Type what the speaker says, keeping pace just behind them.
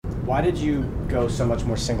Why did you go so much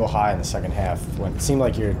more single high in the second half when it seemed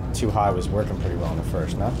like your two high was working pretty well in the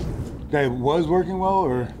first, no? That was working well,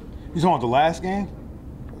 or you talking about the last game?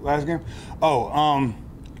 Last game? Oh,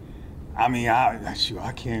 I mean,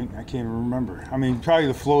 I can't remember. I mean, probably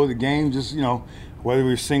the flow of the game, just, you know, whether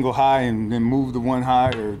we were single high and then move to one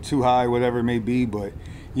high or two high, whatever it may be. But,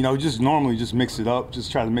 you know, just normally just mix it up, just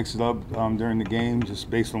try to mix it up during the game, just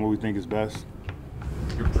based on what we think is best.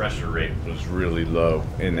 Your pressure rate was really low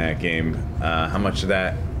in that game. How much of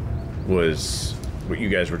that was what you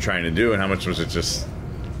guys were trying to do, and how much was it just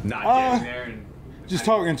not getting there? And just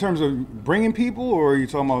talking in terms of bringing people, or are you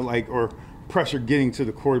talking about like, or pressure getting to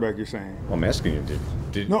the quarterback? You're saying? Well, I'm asking you, did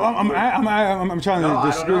no, I'm trying to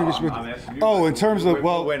distinguish. I'm asking you. Oh, in terms of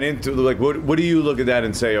what went into, like, what do you look at that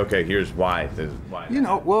and say? Okay, here's why. You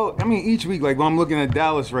know, well, I mean, each week, like when I'm looking at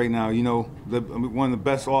Dallas right now, you know, one of the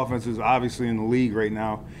best offenses obviously in the league right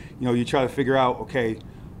now. You know, you try to figure out, okay,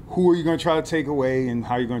 who are you going to try to take away and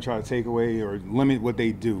how are you going to try to take away or limit what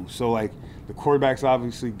they do. So, like, the quarterback's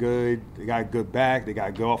obviously good. They got a good back. They got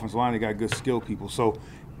a good offensive line. They got good skill people. So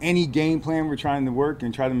any game plan we're trying to work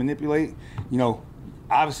and try to manipulate, you know,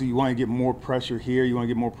 obviously you want to get more pressure here. You want to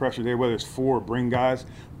get more pressure there, whether it's 4 or bring guys.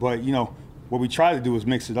 But, you know, what we try to do is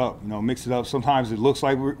mix it up. You know, mix it up. Sometimes it looks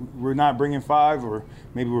like we're not bringing 5, or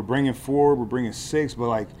maybe we're bringing 4, we're bringing 6. But,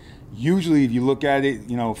 like, usually if you look at it,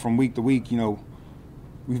 you know, from week to week, you know,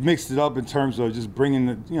 we've mixed it up in terms of just bringing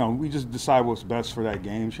the, you know, we just decide what's best for that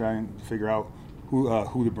game, trying to figure out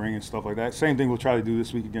who to bring and stuff like that. Same thing we'll try to do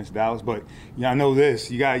this week against Dallas. But, yeah, I know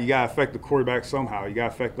this. You got to affect the quarterback somehow. You got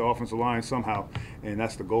to affect the offensive line somehow, and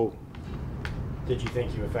that's the goal. Did you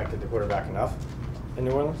think you affected the quarterback enough in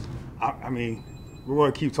New Orleans? I mean, we're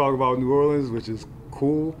going to keep talking about New Orleans, which is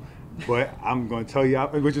cool, but I'm going to tell you,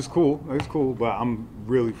 which is cool. It's cool, but I'm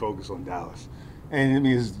really focused on Dallas. And I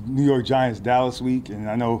mean, it's New York Giants Dallas week, and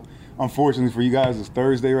I know, unfortunately for you guys, it's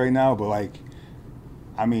Thursday right now, but, like,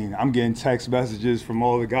 I mean, I'm getting text messages from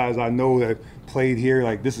all the guys I know that played here,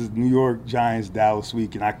 like, this is New York Giants Dallas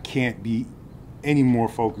week, and I can't be any more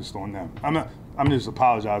focused on them. I'm just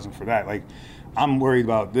apologizing for that. Like, I'm worried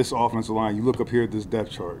about this offensive line. You look up here at this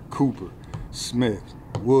depth chart: Cooper, Smith,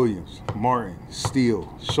 Williams, Martin,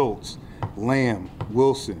 Steele, Schultz, Lamb,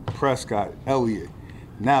 Wilson, Prescott, Elliott.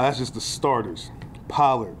 Now that's just the starters.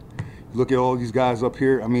 Pollard. You look at all these guys up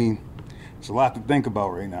here. I mean, it's a lot to think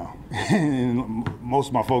about right now. And most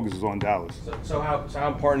of my focus is on Dallas. So how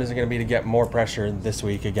important is it going to be to get more pressure this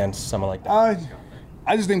week against someone like that?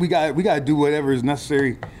 I just think we got to do whatever is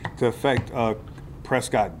necessary to affect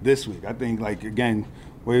Prescott this week. I think, like, again,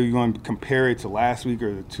 whether you're going to compare it to last week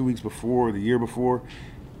or the 2 weeks before or the year before,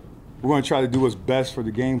 we're going to try to do what's best for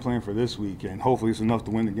the game plan for this week, and hopefully it's enough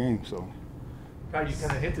to win the game. So, God, you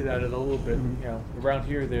kind of hinted at it a little bit. You know, around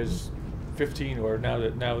here there's 15, or now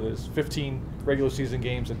there's 15 regular season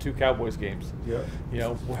games and 2 Cowboys games. yeah. You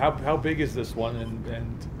know, how big is this one,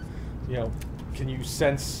 and you know, can you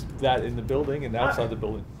sense that in the building and outside the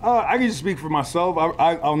building? I can just speak for myself.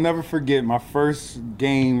 I'll never forget my first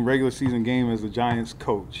game, regular season game, as a Giants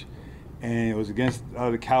coach. And it was against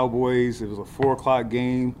the Cowboys. It was a 4 o'clock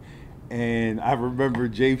game. And I remember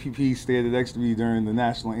JPP standing next to me during the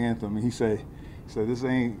national anthem, and he said, this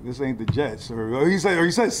ain't the Jets. Or he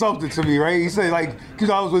said something to me, right? He said, like, because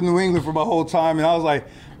I was with New England for my whole time, and I was like,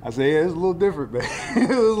 I said, yeah, it's a little different, man. It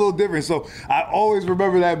was a little different. So I always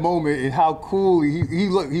remember that moment and how cool he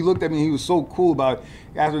looked. He looked at me, and he was so cool about it.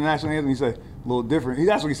 After the national anthem, he said, a little different.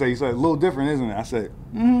 That's what he said. He said, a little different, isn't it? I said,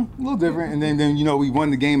 a little different. And then, you know, we won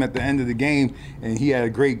the game at the end of the game, and he had a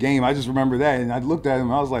great game. I just remember that. And I looked at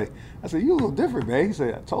him, and I said, you a little different, man. He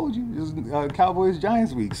said, I told you, it was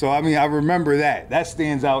Cowboys-Giants week. So, I mean, I remember that. That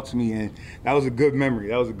stands out to me, and that was a good memory.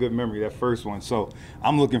 That first one. So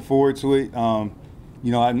I'm looking forward to it.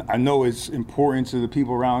 You know, I know it's important to the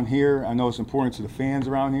people around here. I know it's important to the fans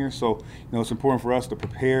around here. So, you know, it's important for us to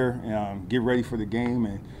prepare and get ready for the game,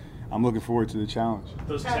 and I'm looking forward to the challenge.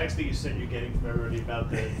 Those texts that you said you're getting from everybody about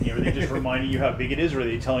are they just reminding you how big it is, or are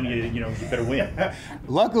they telling you, you know, you better win?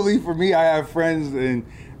 Luckily for me, I have friends and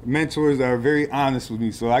mentors that are very honest with me.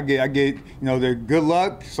 So I get, you know, they're good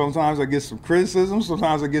luck. Sometimes I get some criticism.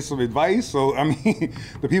 Sometimes I get some advice. So, I mean,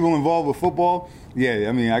 the people involved with football, yeah,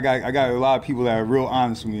 I mean, I got a lot of people that are real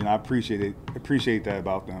honest with me, and I appreciate that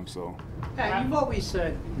about them. So, Pat, you've always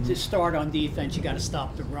said to start on defense, you got to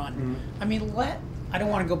stop the run. Mm-hmm. I mean, I don't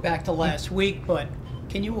want to go back to last week, but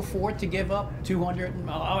can you afford to give up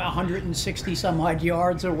 160 some odd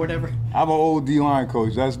yards or whatever? I'm an old D-line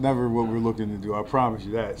coach. That's never what we're looking to do. I promise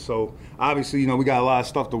you that. So obviously, you know, we got a lot of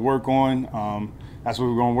stuff to work on. That's what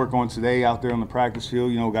we're going to work on today out there on the practice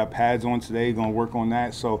field. You know, we got pads on today, going to work on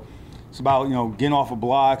that. So, It's about, getting off of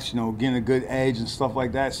blocks, getting a good edge and stuff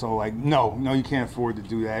like that. So, like, no, you can't afford to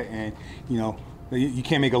do that. And, you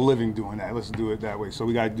can't make a living doing that. Let's do it that way. So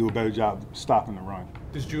we got to do a better job stopping the run.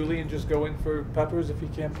 Does Julian just go in for Peppers if he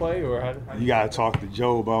can't play, or how You got to talk to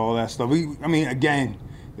Joe about all that stuff. Again,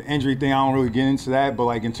 the injury thing, I don't really get into that. But,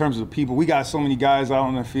 like, in terms of the people, we got so many guys out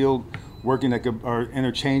on the field working that are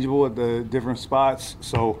interchangeable at the different spots.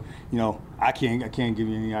 So, I can't give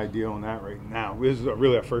you any idea on that right now. This is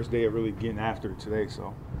really our first day of really getting after it today.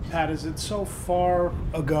 So, Pat, is it so far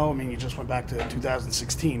ago? I mean, you just went back to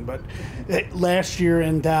 2016, but last year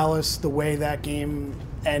in Dallas, the way that game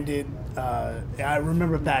ended, I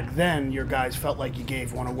remember back then your guys felt like you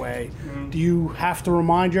gave one away. Do you have to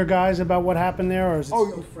remind your guys about what happened there, or is it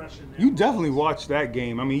still fresh in there? You definitely watched that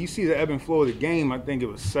game. I mean, you see the ebb and flow of the game. I think it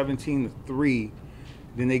was 17-3.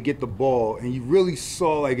 Then they get the ball, and you really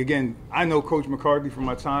saw, like, again, I know Coach McCarthy from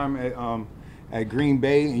my time at Green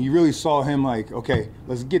Bay, and you really saw him like, okay,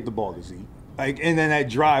 let's get the ball to Zeke. Like, and then that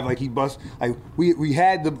drive, like, he bust, like, we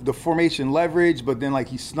had the formation leverage, but then, like,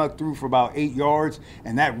 he snuck through for about 8 yards,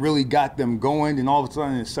 and that really got them going. And all of a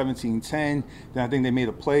sudden it's 17-10. Then I think they made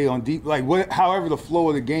a play on deep, like, however the flow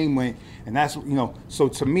of the game went. And that's, so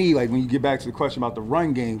to me, like, when you get back to the question about the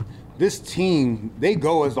run game, this team, they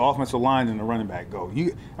go as the offensive line and the running back go.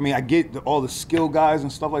 I get all the skill guys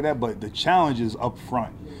and stuff like that, but the challenge is up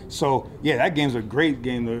front. So, yeah, that game's a great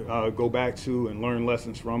game to go back to and learn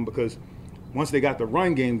lessons from, because once they got the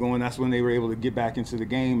run game going, that's when they were able to get back into the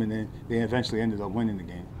game, and then they eventually ended up winning the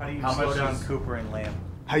game. How do you slow down Cooper and Lamb?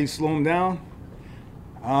 How you slow them down?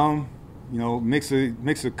 Mix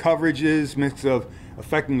of coverages, mix of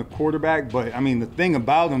affecting the quarterback. But, the thing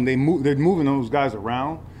about them, they're moving those guys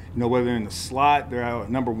around. Whether in the slot, they're out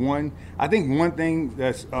at number one. I think one thing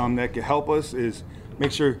that could help us is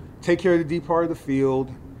take care of the deep part of the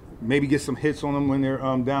field, maybe get some hits on them when they're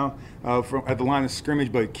down at the line of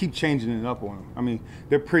scrimmage, but keep changing it up on them.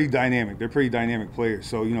 They're pretty dynamic. They're pretty dynamic players.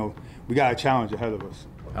 So, we got a challenge ahead of us.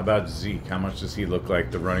 How about Zeke? How much does he look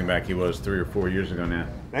like the running back he was 3 or 4 years ago now?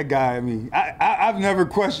 That guy, I've never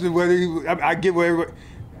questioned whether I get what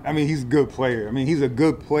everybody. He's a good player. He's a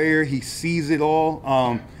good player. He sees it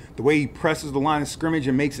all. The way he presses the line of scrimmage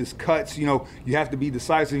and makes his cuts, you have to be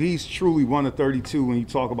decisive. He's truly 1 of 32 when you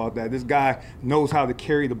talk about that. This guy knows how to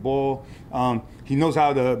carry the ball. He knows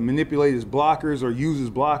how to manipulate his blockers or use his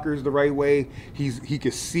blockers the right way. He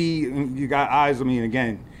can see, you got eyes,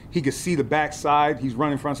 again, he can see the backside. He's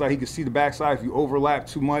running front side. He can see the backside if you overlap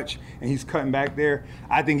too much and he's cutting back there.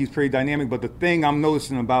 I think he's pretty dynamic, but the thing I'm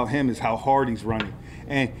noticing about him is how hard he's running.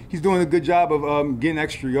 And he's doing a good job of getting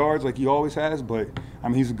extra yards like he always has, but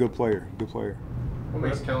he's a good player. What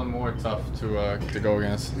makes Kellen Moore tough to go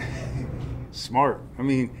against? Smart.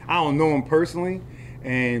 I don't know him personally,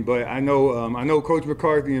 but I know Coach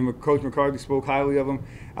McCarthy, and Coach McCarthy spoke highly of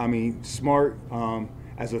him. Smart.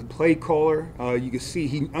 As a play caller, you can see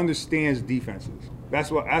he understands defenses. That's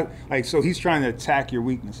what so he's trying to attack your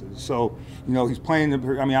weaknesses. So, he's playing I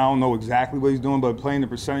don't know exactly what he's doing, but playing the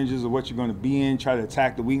percentages of what you're going to be in, try to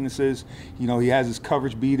attack the weaknesses. He has his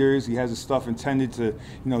coverage beaters. He has his stuff intended to,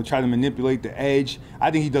 try to manipulate the edge.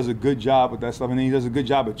 I think he does a good job with that stuff. And then he does a good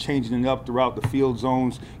job of changing it up throughout the field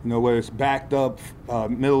zones, whether it's backed up,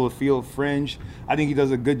 middle of the field, fringe. I think he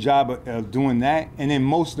does a good job of doing that. And then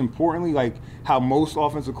most importantly, like how most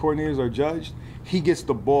offensive coordinators are judged, he gets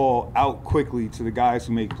the ball out quickly to the guys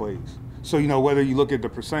who make plays. So, whether you look at the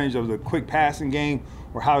percentage of the quick passing game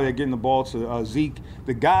or how they're getting the ball to Zeke,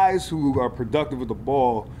 the guys who are productive with the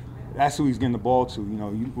ball, that's who he's getting the ball to,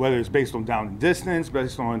 whether it's based on down and distance,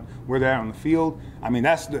 based on where they're at on the field.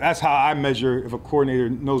 That's how I measure if a coordinator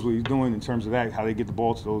knows what he's doing in terms of that, how they get the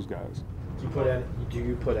ball to those guys. Do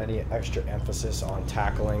you put any extra emphasis on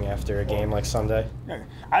tackling after a game like Sunday?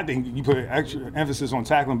 I think you put extra emphasis on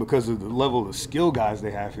tackling because of the level of skill guys they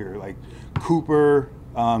have here, like Cooper,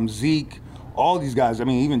 Zeke, all these guys.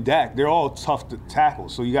 Even Dak, they're all tough to tackle.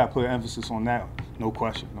 So you got to put an emphasis on that. No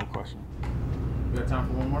question. We got time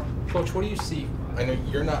for one more? Coach, what do you see? I know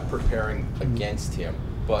you're not preparing against him,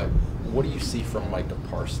 but what do you see from Micah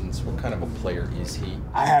Parsons? What kind of a player is he?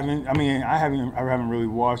 I haven't really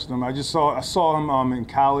watched him. I saw him in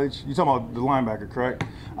college. You're talking about the linebacker, correct?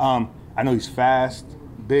 I know he's fast,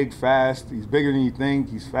 big, fast. He's bigger than you think.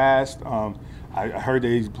 He's fast. I heard that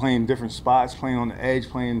he's playing different spots, playing on the edge,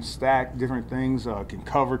 playing stack, different things. Can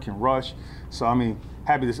cover, can rush. So I'm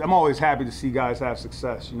always happy to see guys have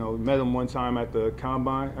success. Met him one time at the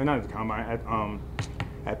combine, or not at the combine,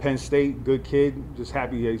 at Penn State. Good kid. Just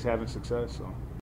happy that he's having success. So.